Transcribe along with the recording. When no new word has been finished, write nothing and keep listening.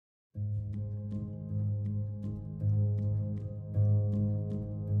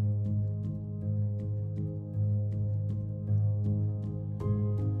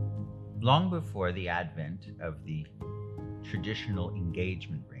Long before the advent of the traditional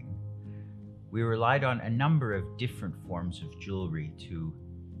engagement ring, we relied on a number of different forms of jewelry to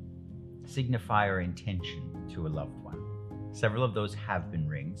signify our intention to a loved one. Several of those have been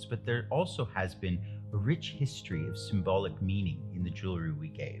rings, but there also has been a rich history of symbolic meaning in the jewelry we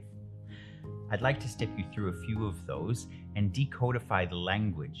gave. I'd like to step you through a few of those and decodify the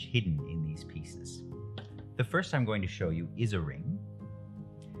language hidden in these pieces. The first I'm going to show you is a ring,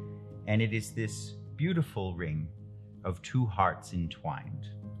 and it is this beautiful ring of two hearts entwined.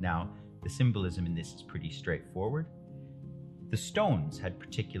 Now, the symbolism in this is pretty straightforward. The stones had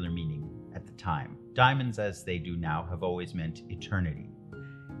particular meaning at the time. Diamonds, as they do now, have always meant eternity.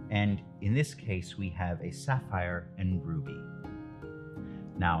 And in this case, we have a sapphire and ruby.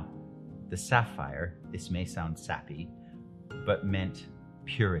 Now, the sapphire, this may sound sappy, but meant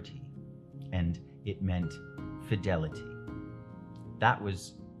purity, and it meant fidelity. That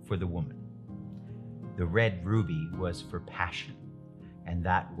was for the woman. The red ruby was for passion, and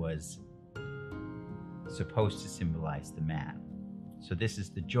that was supposed to symbolize the man. So this is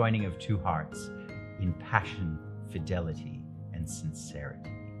the joining of two hearts in passion, fidelity, and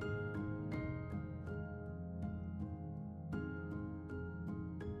sincerity.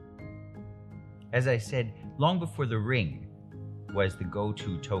 As I said, long before the ring was the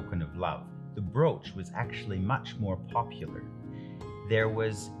go-to token of love, the brooch was actually much more popular. There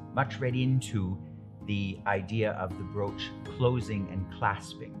was much read into the idea of the brooch closing and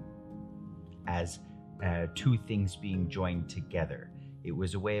clasping as two things being joined together. It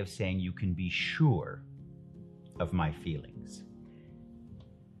was a way of saying you can be sure of my feelings.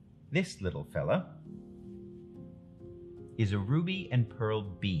 This little fella is a ruby and pearl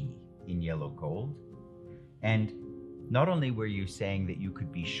bee in yellow gold. And not only were you saying that you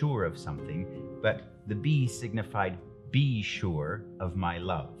could be sure of something, but the bee signified be sure of my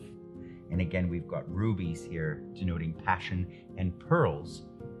love. And again, we've got rubies here denoting passion, and pearls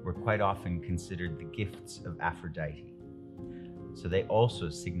were quite often considered the gifts of Aphrodite. So they also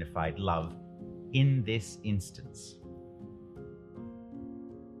signified love in this instance.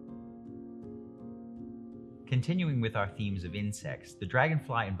 Continuing with our themes of insects, the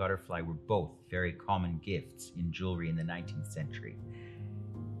dragonfly and butterfly were both very common gifts in jewelry in the 19th century.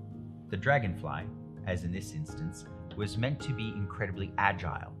 The dragonfly, as in this instance, was meant to be incredibly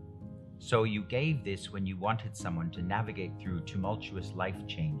agile. So you gave this when you wanted someone to navigate through tumultuous life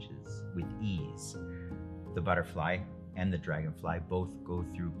changes with ease. The butterfly and the dragonfly both go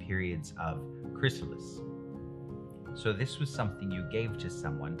through periods of chrysalis. So this was something you gave to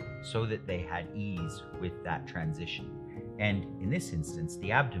someone so that they had ease with that transition. And in this instance,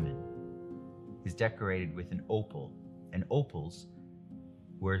 the abdomen is decorated with an opal, and opals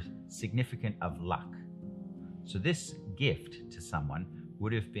were significant of luck. So this gift to someone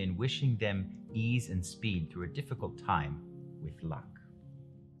would have been wishing them ease and speed through a difficult time with luck.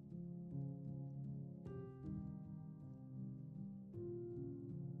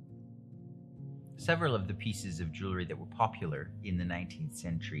 Several of the pieces of jewelry that were popular in the 19th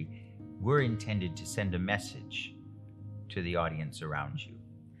century were intended to send a message to the audience around you.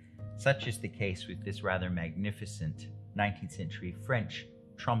 Such is the case with this rather magnificent 19th century French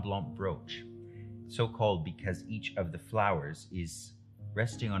tremblant brooch, so called because each of the flowers is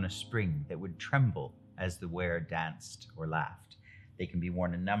resting on a spring that would tremble as the wearer danced or laughed. They can be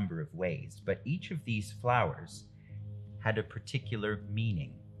worn a number of ways, but each of these flowers had a particular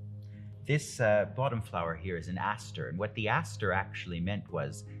meaning. This bottom flower here is an aster, and what the aster actually meant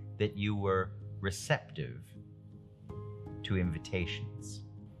was that you were receptive to invitations.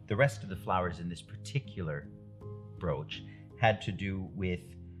 The rest of the flowers in this particular brooch had to do with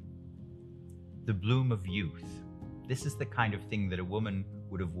the bloom of youth. This is the kind of thing that a woman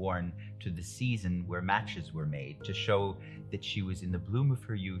would have worn to the season where matches were made to show that she was in the bloom of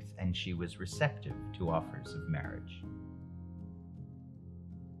her youth and she was receptive to offers of marriage.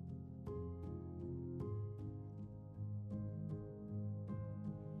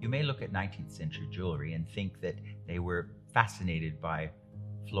 You may look at 19th century jewelry and think that they were fascinated by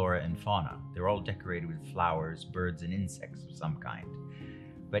flora and fauna. They're all decorated with flowers, birds, and insects of some kind.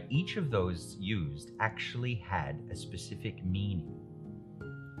 But each of those used actually had a specific meaning,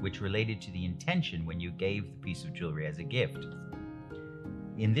 which related to the intention when you gave the piece of jewelry as a gift.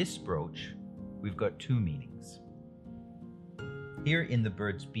 In this brooch, we've got two meanings. Here in the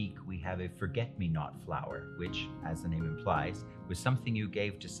bird's beak, we have a forget-me-not flower, which, as the name implies, was something you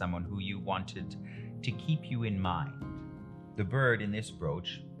gave to someone who you wanted to keep you in mind. The bird in this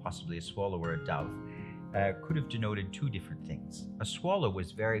brooch, possibly a swallow or a dove, could have denoted two different things. A swallow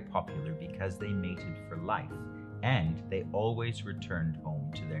was very popular because they mated for life, and they always returned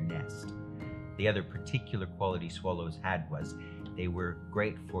home to their nest. The other particular quality swallows had was they were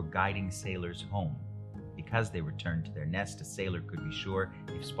great for guiding sailors home. Because they returned to their nest, a sailor could be sure,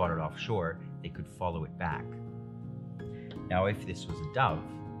 if spotted offshore, they could follow it back. Now, if this was a dove,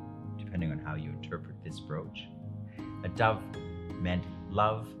 depending on how you interpret this brooch, a dove meant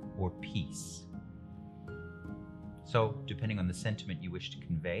love or peace. So, depending on the sentiment you wish to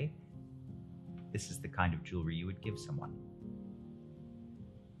convey, this is the kind of jewelry you would give someone.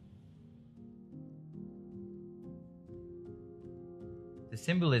 The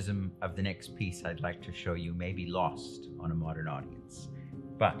symbolism of the next piece I'd like to show you may be lost on a modern audience,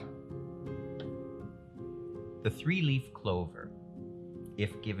 but the three-leaf clover,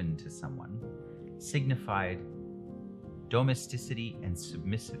 if given to someone, signified domesticity and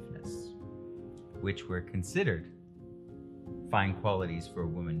submissiveness, which were considered fine qualities for a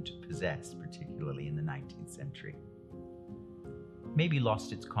woman to possess, particularly in the 19th century. Maybe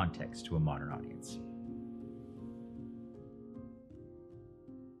lost its context to a modern audience.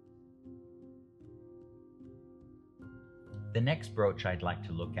 The next brooch I'd like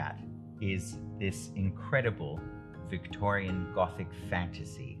to look at is this incredible Victorian Gothic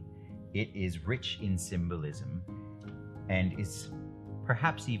fantasy. It is rich in symbolism and is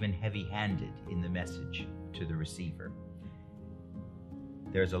perhaps even heavy-handed in the message to the receiver.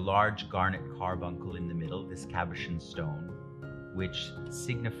 There's a large garnet carbuncle in the middle, this cabochon stone, which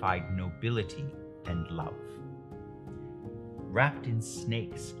signified nobility and love. Wrapped in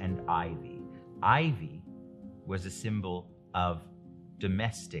snakes and ivy, ivy was a symbol of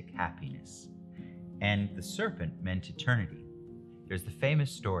domestic happiness, and the serpent meant eternity. There's the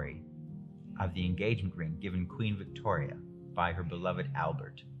famous story of the engagement ring given Queen Victoria by her beloved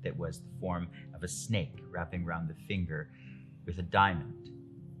Albert that was the form of a snake wrapping around the finger with a diamond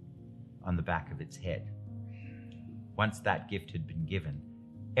on the back of its head. Once that gift had been given,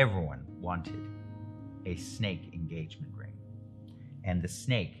 everyone wanted a snake engagement ring. And the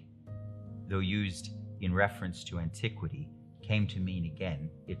snake, though used in reference to antiquity, came to mean again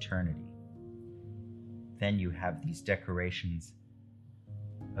eternity. Then you have these decorations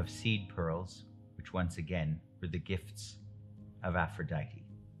of seed pearls, which once again were the gifts of Aphrodite.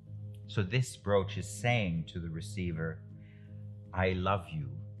 So this brooch is saying to the receiver, I love you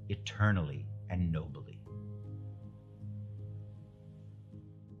eternally and nobly.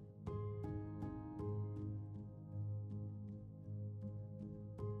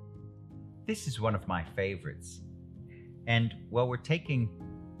 This is one of my favorites. And while we're taking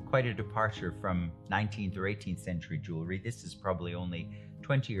quite a departure from 19th or 18th century jewelry, this is probably only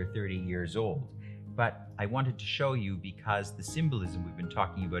 20 or 30 years old. But I wanted to show you because the symbolism we've been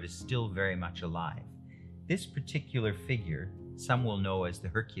talking about is still very much alive. This particular figure, some will know as the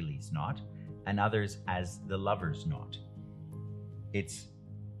Hercules knot, and others as the lover's knot. It's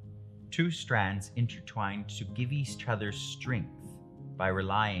two strands intertwined to give each other strength by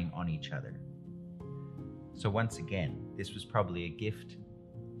relying on each other. So once again, this was probably a gift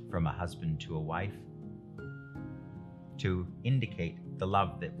from a husband to a wife to indicate the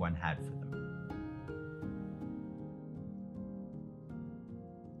love that one had for them.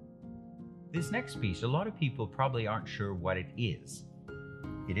 This next piece, a lot of people probably aren't sure what it is.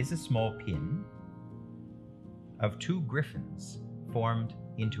 It is a small pin of two griffins formed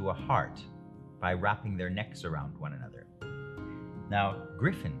into a heart by wrapping their necks around one another. Now,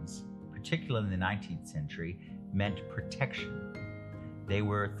 griffins, particularly in the 19th century, meant protection. They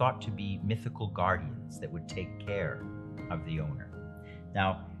were thought to be mythical guardians that would take care of the owner.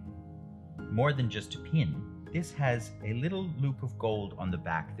 Now, more than just a pin, this has a little loop of gold on the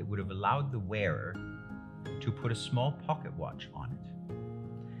back that would have allowed the wearer to put a small pocket watch on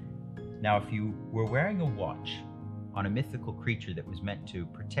it. Now, if you were wearing a watch on a mythical creature that was meant to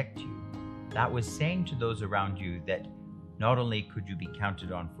protect you, that was saying to those around you that not only could you be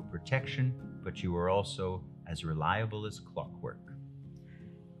counted on for protection, but you were also as reliable as clockwork.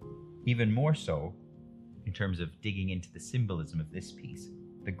 Even more so, in terms of digging into the symbolism of this piece,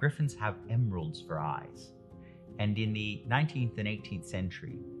 the griffins have emeralds for eyes. And in the 19th and 18th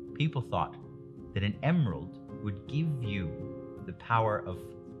century, people thought that an emerald would give you the power of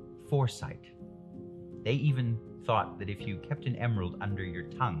foresight. They even thought that if you kept an emerald under your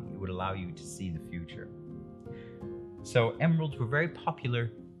tongue, it would allow you to see the future. So emeralds were very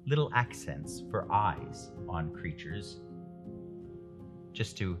popular little accents for eyes on creatures,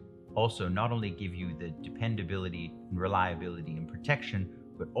 just to also not only give you the dependability and reliability and protection,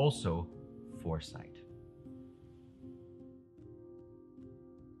 but also foresight.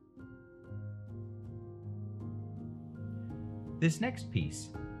 This next piece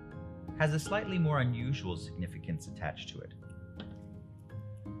has a slightly more unusual significance attached to it.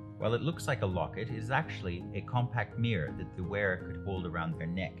 While it looks like a locket, it is actually a compact mirror that the wearer could hold around their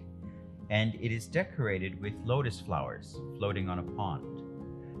neck, and it is decorated with lotus flowers floating on a pond.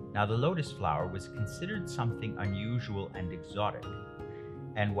 Now, the lotus flower was considered something unusual and exotic,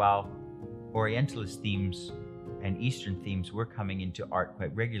 and while Orientalist themes and Eastern themes were coming into art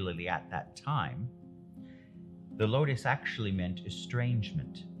quite regularly at that time, the lotus actually meant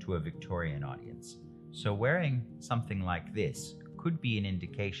estrangement to a Victorian audience. So wearing something like this could be an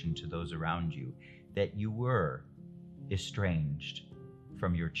indication to those around you that you were estranged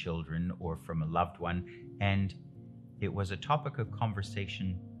from your children or from a loved one, and it was a topic of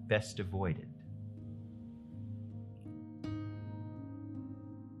conversation best avoided.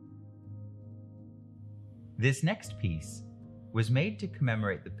 This next piece was made to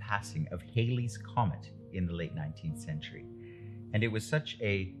commemorate the passing of Halley's Comet in the late 19th century, and it was such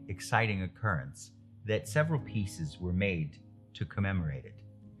an exciting occurrence that several pieces were made to commemorate it.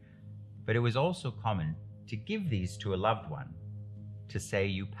 But it was also common to give these to a loved one, to say,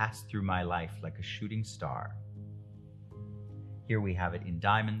 "You passed through my life like a shooting star." Here we have it in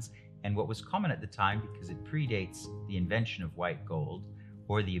diamonds, and what was common at the time, because it predates the invention of white gold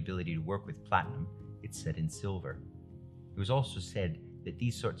or the ability to work with platinum, it's set in silver. It was also said that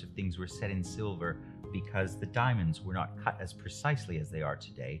these sorts of things were set in silver because the diamonds were not cut as precisely as they are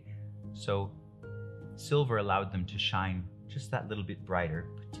today, so silver allowed them to shine just that little bit brighter,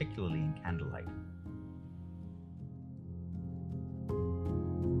 particularly in candlelight.